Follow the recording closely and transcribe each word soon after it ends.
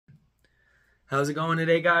How's it going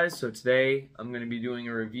today, guys? So today I'm going to be doing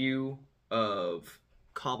a review of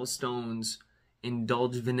Cobblestone's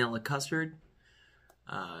Indulge Vanilla Custard.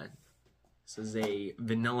 This is a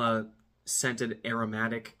vanilla scented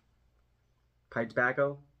aromatic pipe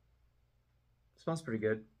tobacco. Smells pretty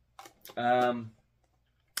good.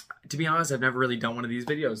 To be honest, I've never really done one of these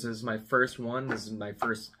videos. This is my first one. This is my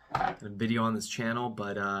first video on this channel,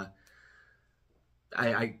 but I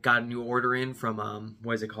got a new order in from,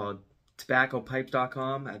 what is it called?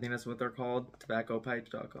 tobaccopipes.com. I think that's what they're called.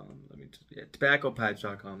 tobaccopipes.com.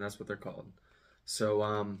 tobaccopipes.com. That's what they're called. So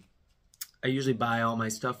I usually buy all my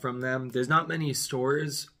stuff from them. There's not many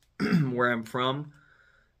stores where I'm from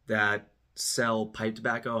that sell pipe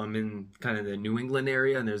tobacco. I'm in kind of the New England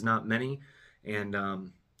area, and there's not many.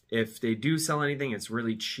 And if they do sell anything, it's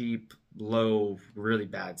really cheap, low, really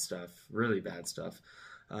bad stuff. Really bad stuff.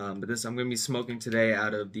 But this I'm going to be smoking today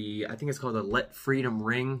out of the, I think it's called a Let Freedom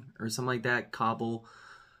Ring or something like that, cobble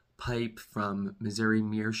pipe from Missouri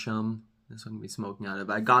Meerschaum. That's what I'm going to be smoking out of.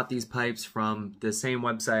 I got these pipes from the same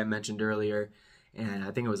website I mentioned earlier, and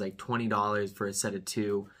I think it was like $20 for a set of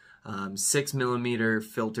two. 6mm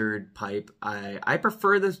filtered pipe. I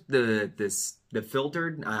prefer the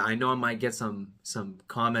filtered. I know I might get some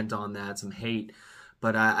comment on that, some hate,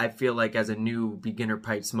 but I feel like as a new beginner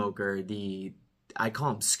pipe smoker, I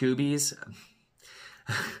call them Scoobies,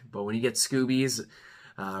 but when you get Scoobies,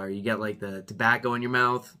 or you get like the tobacco in your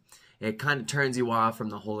mouth, it kind of turns you off from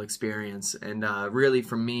the whole experience. And really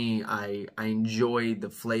for me, I enjoy the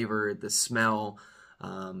flavor, the smell,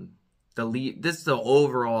 this is the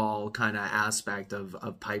overall kind of aspect of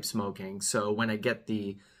pipe smoking. So when I get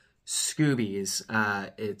the Scoobies,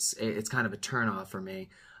 it's kind of a turn off for me.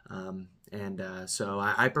 So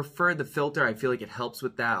I prefer the filter. I feel like it helps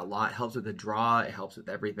with that a lot. It helps with the draw. It helps with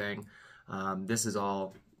everything. This is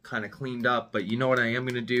all kind of cleaned up, but you know what I am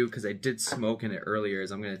going to do, because I did smoke in it earlier,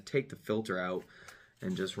 is I'm going to take the filter out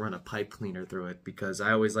and just run a pipe cleaner through it, because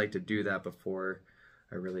I always like to do that before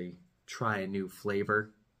I really try a new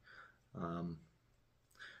flavor.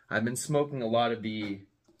 I've been smoking a lot of the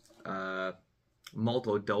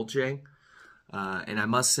Indulge. And I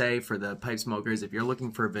must say, for the pipe smokers, if you're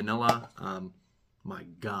looking for vanilla, my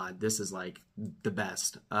God, this is like the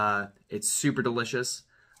best. It's super delicious.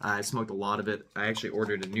 I smoked a lot of it. I actually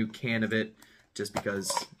ordered a new can of it just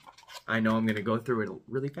because I know I'm going to go through it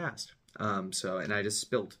really fast. And I just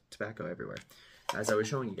spilled tobacco everywhere as I was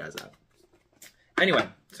showing you guys that. Anyway,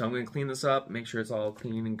 so I'm going to clean this up, make sure it's all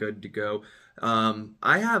clean and good to go.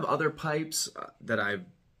 I have other pipes that I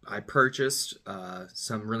purchased,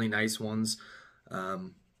 some really nice ones.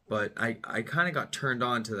 But I kind of got turned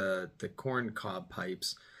on to the corn cob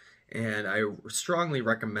pipes, and I strongly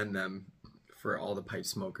recommend them for all the pipe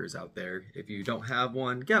smokers out there. If you don't have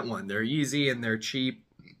one, get one. They're easy and they're cheap,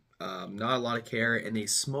 not a lot of care, and they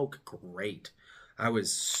smoke great. I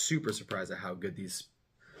was super surprised at how good these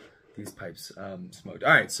pipes smoked.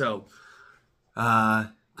 All right, so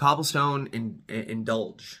Cobblestone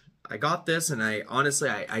Indulge. I got this, and honestly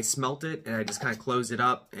I smelt it, and I just kind of closed it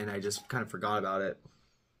up, and I just kind of forgot about it.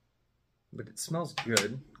 But it smells good.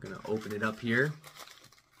 I'm going to open it up here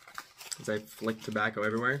as I flick tobacco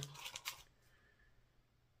everywhere.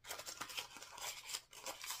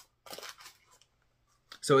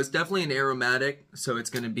 So it's definitely an aromatic, so it's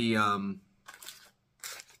going to be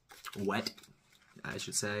wet, I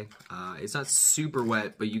should say. It's not super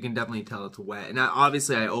wet, but you can definitely tell it's wet. And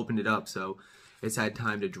obviously I opened it up, so it's had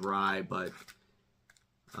time to dry, but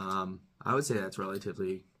I would say that's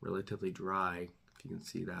relatively dry, if you can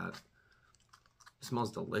see that. It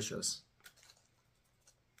smells delicious.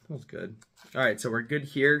 It smells good. All right, so we're good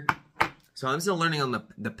here. So I'm still learning on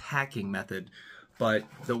the packing method, but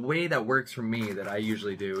the way that works for me, that I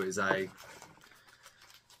usually do, is I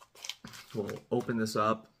will open this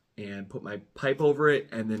up and put my pipe over it,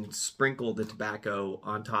 and then sprinkle the tobacco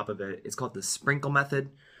on top of it. It's called the sprinkle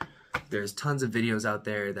method. There's tons of videos out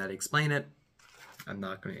there that explain it. I'm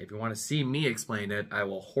not going to, if you want to see me explain it, I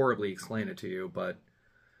will horribly explain it to you, but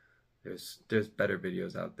there's better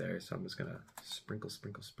videos out there. So I'm just going to sprinkle,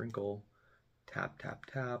 sprinkle, sprinkle, tap, tap,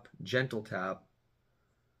 tap, gentle tap,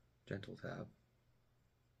 gentle tap.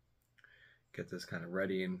 Get this kind of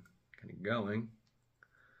ready and kind of going.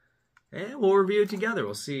 And we'll review it together.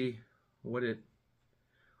 We'll see what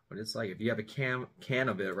it's like. If you have a can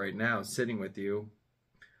of it right now sitting with you,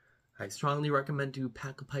 I strongly recommend to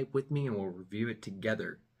pack a pipe with me, and we'll review it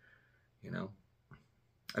together. You know,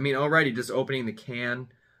 I mean, already just opening the can,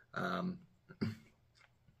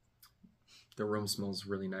 the room smells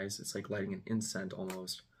really nice. It's like lighting an incense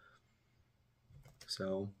almost.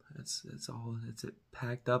 So that's it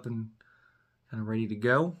packed up and kind of ready to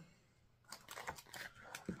go.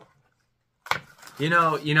 You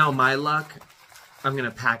know my luck. I'm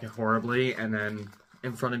gonna pack it horribly, and then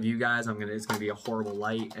in front of you guys, it's gonna be a horrible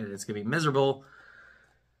light, and it's gonna be miserable.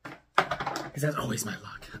 Because that's always my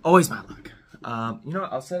luck. Always my luck. You know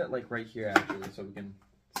what? I'll set it like right here actually, so we can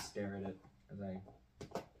stare at it as I.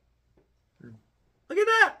 Look at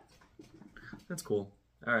that. That's cool.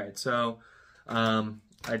 All right, so I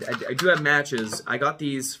do have matches. I got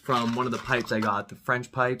these from one of the pipes I got, the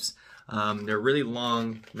French pipes. They're really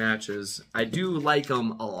long matches. I do like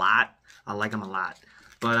them a lot. I like them a lot.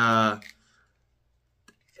 But I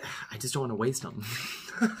just don't want to waste them.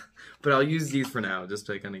 But I'll use these for now, just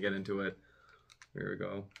to kind of get into it. Here we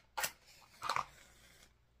go.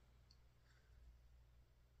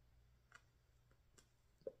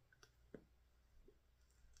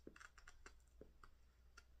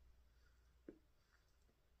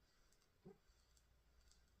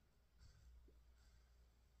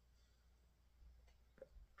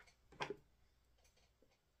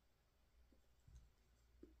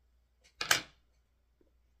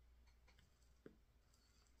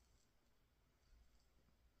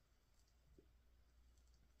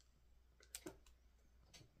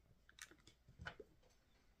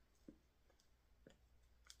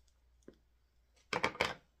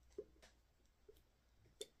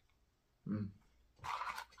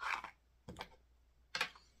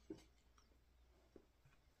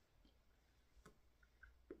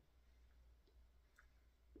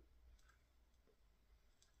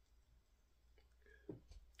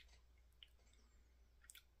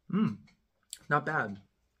 Not bad.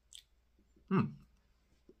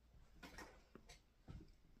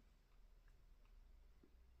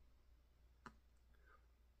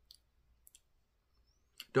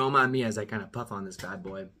 Don't mind me as I kind of puff on this bad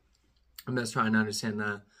boy. I'm just trying to understand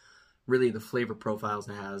really the flavor profiles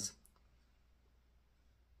it has.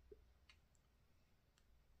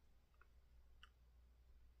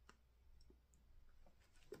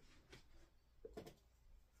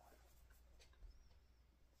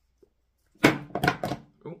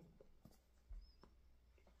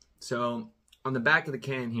 So on the back of the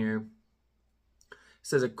can here, it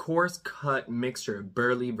says a coarse cut mixture of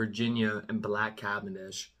burley, Virginia, and black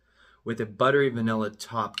Cavendish with a buttery vanilla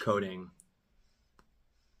top coating.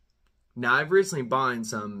 Now I've recently bought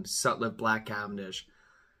some Sutliff Black Cavendish,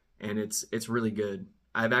 and it's really good.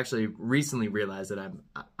 I've actually recently realized that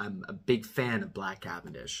I'm a big fan of Black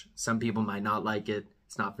Cavendish. Some people might not like it;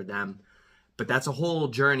 it's not for them. But that's a whole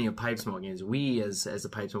journey of pipe smoking. Is we as a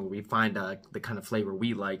pipe smoker, we find the kind of flavor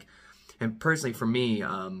we like. And personally, for me,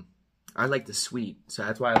 I like the sweet, so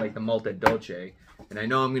that's why I like the Molto Dolce. And I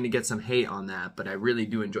know I'm going to get some hate on that, but I really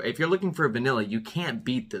do enjoy. If you're looking for a vanilla, you can't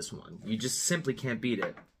beat this one. You just simply can't beat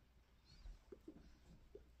it.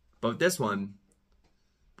 But this one,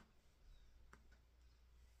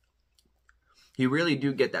 you really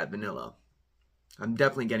do get that vanilla. I'm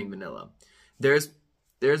definitely getting vanilla. There's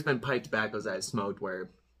been pipe tobaccos I've smoked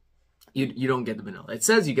where you don't get the vanilla. It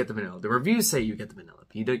says you get the vanilla. The reviews say you get the vanilla.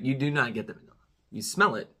 But you do not get the vanilla. You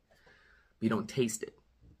smell it, but you don't taste it.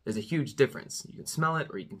 There's a huge difference. You can smell it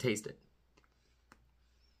or you can taste it.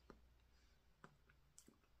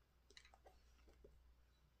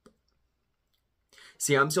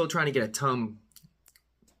 See, I'm still trying to get a tongue,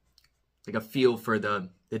 like a feel for the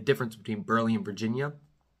difference between Burley and Virginia.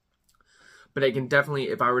 But I can definitely,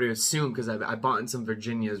 if I were to assume, because I bought in some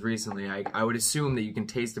Virginias recently, I would assume that you can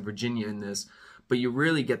taste the Virginia in this, but you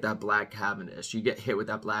really get that Black Cavendish. You get hit with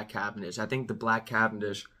that Black Cavendish. I think the Black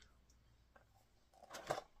Cavendish,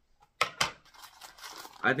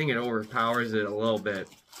 I think it overpowers it a little bit.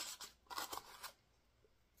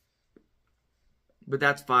 But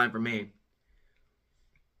that's fine for me.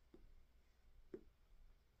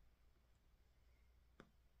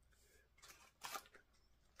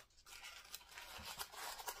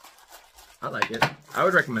 I like it. I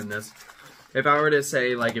would recommend this. If I were to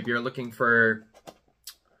say, like, if you're looking for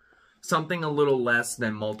something a little less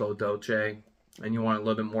than Molto Dolce and you want a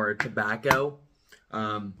little bit more tobacco,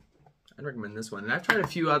 I'd recommend this one. And I've tried a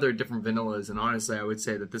few other different vanillas, and honestly, I would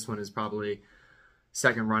say that this one is probably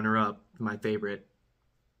second runner-up, my favorite.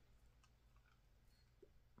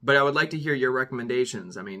 But I would like to hear your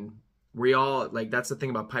recommendations. I mean, we all, like, that's the thing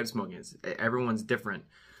about pipe smoking, is everyone's different.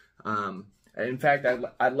 In fact,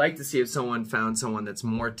 I'd like to see if someone found someone that's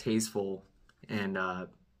more tasteful and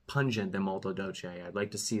pungent than Molto Dolce. I'd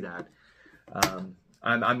like to see that.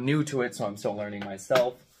 I'm new to it, so I'm still learning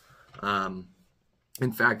myself.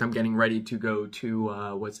 In fact, I'm getting ready to go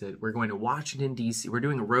to, we're going to Washington, D.C. We're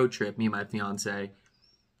doing a road trip, me and my fiance,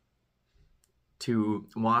 to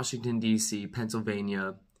Washington, D.C.,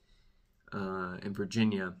 Pennsylvania, and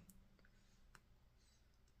Virginia.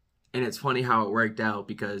 And it's funny how it worked out,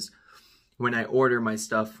 because when I order my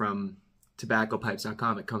stuff from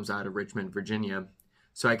tobaccopipes.com, it comes out of Richmond, Virginia.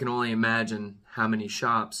 So I can only imagine how many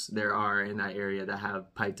shops there are in that area that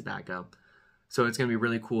have pipe tobacco. So it's going to be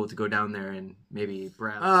really cool to go down there and maybe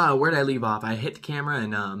browse. Where did I leave off? I hit the camera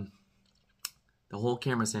and the whole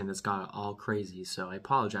camera stand has got all crazy. So I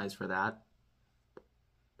apologize for that.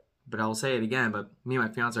 But I'll say it again, but me and my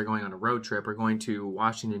fiance are going on a road trip. We're going to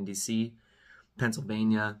Washington, D.C.,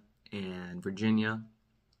 Pennsylvania, and Virginia,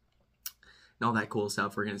 and all that cool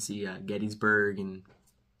stuff. We're going to see Gettysburg and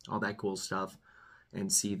all that cool stuff,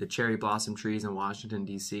 and see the cherry blossom trees in Washington,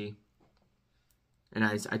 D.C. And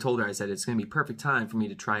I told her, I said, it's going to be perfect time for me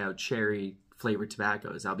to try out cherry flavored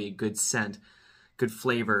tobaccos. That'll be a good scent, good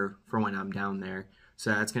flavor for when I'm down there. So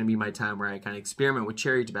that's going to be my time where I kind of experiment with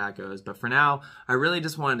cherry tobaccos. But for now, I really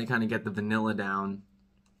just wanted to kind of get the vanilla down.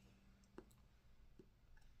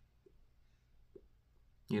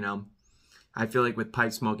 You know, I feel like with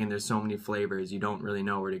pipe smoking, there's so many flavors, you don't really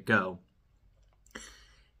know where to go.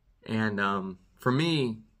 And for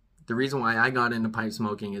me, the reason why I got into pipe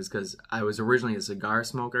smoking is because I was originally a cigar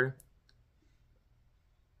smoker.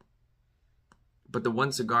 But the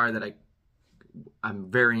one cigar that I'm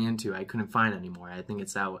very into, I couldn't find anymore. I think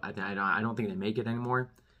it's that, I don't think they make it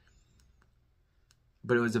anymore.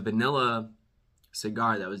 But it was a vanilla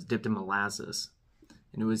cigar that was dipped in molasses.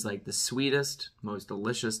 And it was like the sweetest, most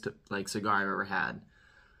delicious like cigar I've ever had.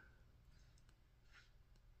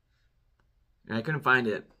 And I couldn't find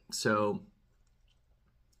it. So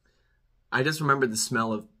I just remember the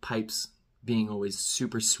smell of pipes being always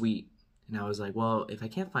super sweet. And I was like, well, if I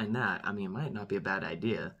can't find that, I mean, it might not be a bad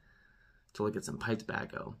idea to look at some pipe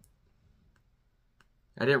tobacco.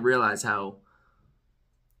 I didn't realize how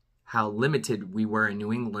limited we were in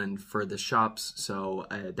New England for the shops. So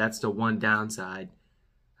that's the one downside.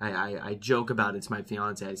 I joke about it to my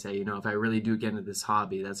fiance. I say, you know, if I really do get into this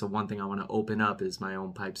hobby, that's the one thing I want to open up is my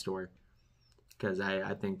own pipe store. Because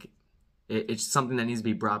I think it's something that needs to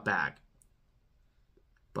be brought back.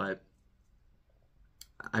 But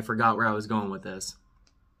I forgot where I was going with this.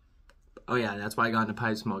 Oh yeah, that's why I got into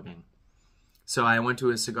pipe smoking. So I went to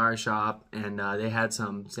a cigar shop, and they had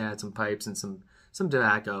some pipes and some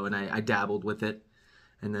tobacco, and I dabbled with it.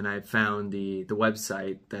 And then I found the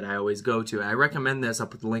website that I always go to. I recommend this. I'll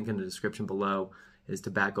put the link in the description below. Is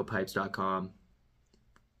tobaccopipes.com.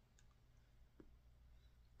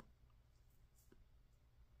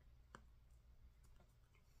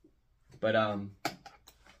 But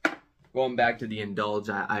going back to the Indulge,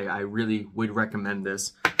 I really would recommend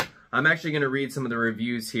this. I'm actually going to read some of the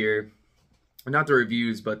reviews here. Not the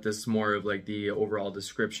reviews, but this more of like the overall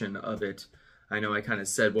description of it. I know I kind of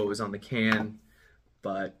said what was on the can,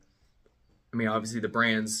 but I mean, obviously the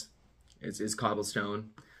brands is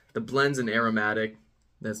Cobblestone. The blends and aromatic,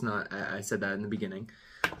 that's not, I said that in the beginning.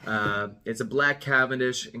 It's a black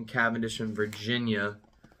Cavendish and Cavendish in Virginia,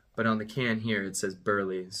 but on the can here it says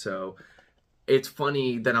Burley. So it's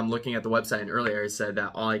funny that I'm looking at the website, and earlier I said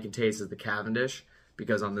that all I can taste is the Cavendish,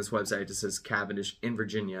 because on this website it just says Cavendish in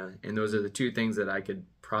Virginia, and those are the two things that I could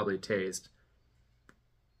probably taste.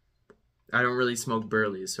 I don't really smoke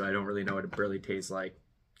Burley, so I don't really know what a Burley tastes like.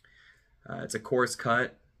 It's a coarse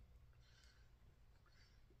cut,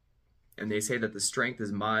 and they say that the strength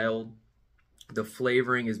is mild, the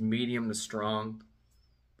flavoring is medium to strong,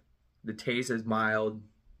 the taste is mild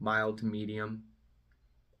to medium.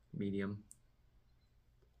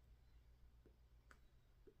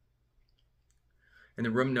 And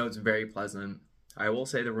the room note's very pleasant. I will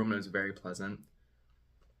say the room note's very pleasant.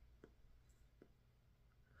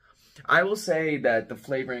 I will say that the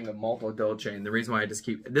flavoring of Molto Dolce, and the reason why I just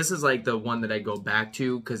keep... This is like the one that I go back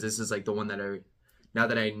to, because this is like the one that now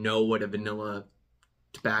that I know what a vanilla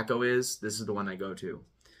tobacco is, this is the one I go to.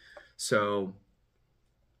 So,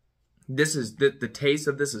 this is... The taste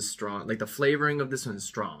of this is strong. Like, the flavoring of this one is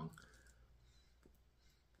strong.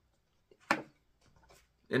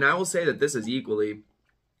 And I will say that this is equally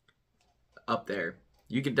up there.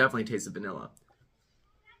 You can definitely taste the vanilla.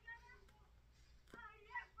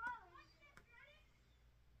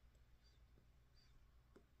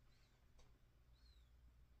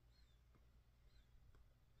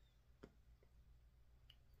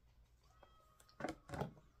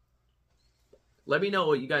 Let me know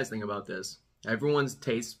what you guys think about this. Everyone's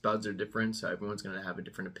taste buds are different, so everyone's going to have a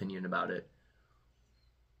different opinion about it.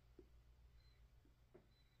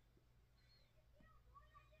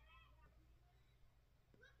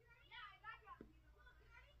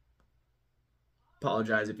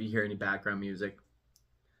 Apologize if you hear any background music.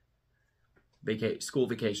 School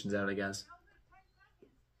vacation's out, I guess.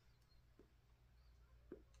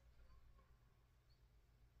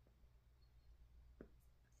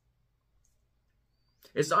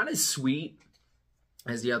 It's not as sweet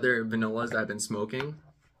as the other vanillas that I've been smoking,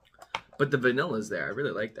 but the vanilla's there. I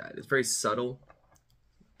really like that. It's very subtle.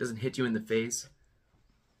 Doesn't hit you in the face.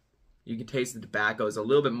 You can taste the tobacco. It's a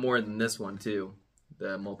little bit more than this one too,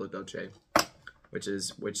 the Molto Dolce,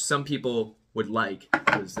 which some people would like,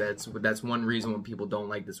 because that's one reason when people don't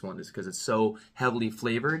like this one, is because it's so heavily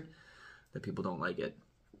flavored that people don't like it.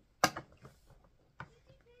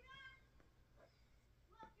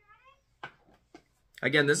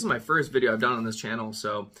 Again, this is my first video I've done on this channel,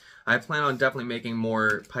 so I plan on definitely making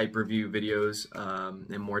more pipe review videos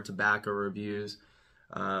and more tobacco reviews.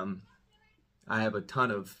 I have a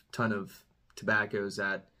ton of tobaccos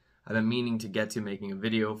that I've been meaning to get to making a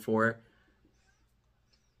video for,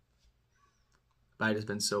 but I've just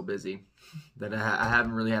been so busy that I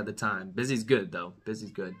haven't really had the time. Busy's good though.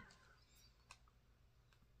 Busy's good.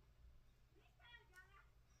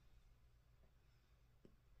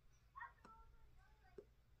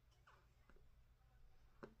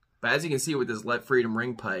 But as you can see with this Let Freedom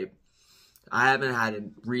ring pipe, I haven't had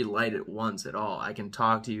to relight it once at all. I can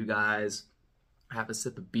talk to you guys, have a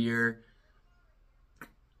sip of beer,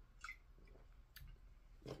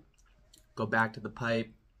 go back to the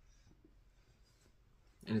pipe,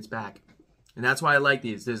 and it's back. And that's why I like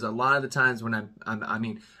these. There's a lot of the times when I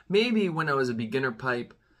mean, maybe when I was a beginner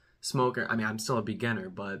pipe smoker, I mean, I'm still a beginner,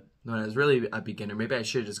 but when I was really a beginner, maybe I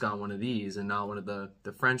should have just gone one of these and not one of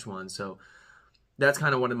the French ones. So that's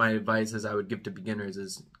kind of one of my advices I would give to beginners,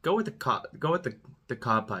 is go with the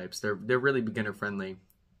cob pipes. They're really beginner friendly.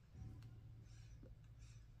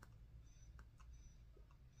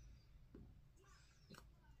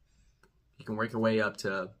 You can work your way up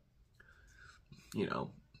to, you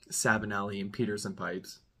know, Savinelli and Peterson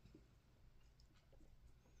pipes.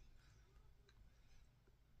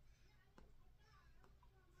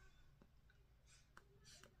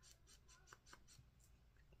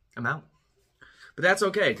 I'm out. But that's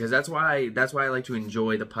okay, because that's why I like to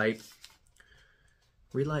enjoy the pipe.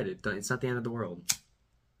 Relight it. It's not the end of the world.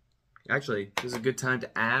 Actually, this is a good time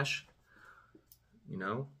to ash. You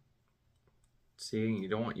know, see, you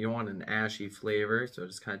don't want an ashy flavor, so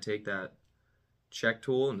just kind of take that check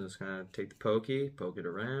tool and just kind of take the pokey, poke it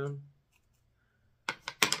around,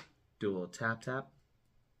 do a little tap tap.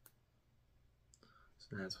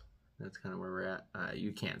 So that's kind of where we're at.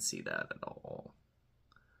 You can't see that at all.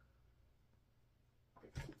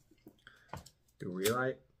 Do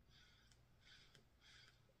relight.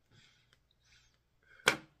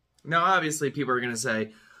 Now, obviously, people are going to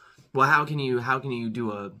say, "Well, how can you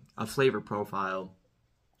do a flavor profile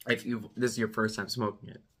if this is your first time smoking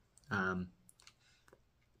it?"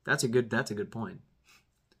 That's a good point.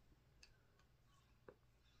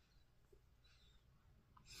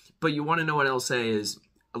 But you want to know what I'll say is,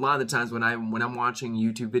 a lot of the times when I'm watching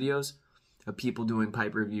YouTube videos of people doing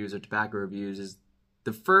pipe reviews or tobacco reviews, is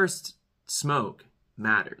the first smoke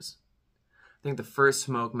matters. I think the first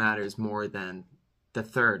smoke matters more than the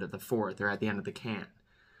third or the fourth or at the end of the can,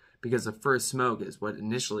 because the first smoke is what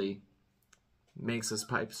initially makes us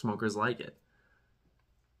pipe smokers like it.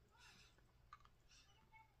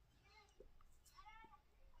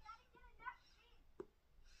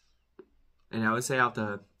 And I would say off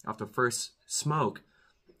the first smoke,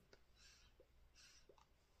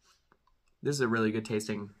 this is a really good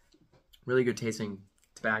tasting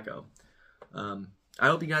tobacco. I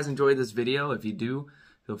hope you guys enjoyed this video. If you do,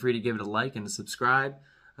 feel free to give it a like and a subscribe.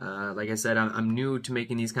 Like I said, I'm new to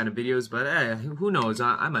making these kind of videos, but who knows?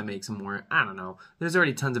 I might make some more. I don't know. There's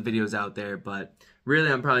already tons of videos out there, but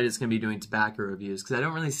really I'm probably just going to be doing tobacco reviews because I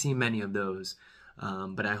don't really see many of those.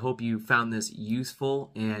 But I hope you found this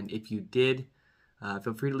useful, and if you did,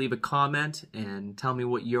 feel free to leave a comment and tell me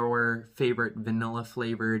what your favorite vanilla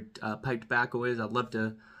flavored pipe tobacco is. I'd love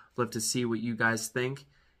to see what you guys think.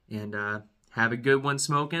 And have a good one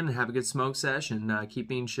smoking, have a good smoke sesh, and keep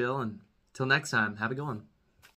being chill. And till next time, have a good one.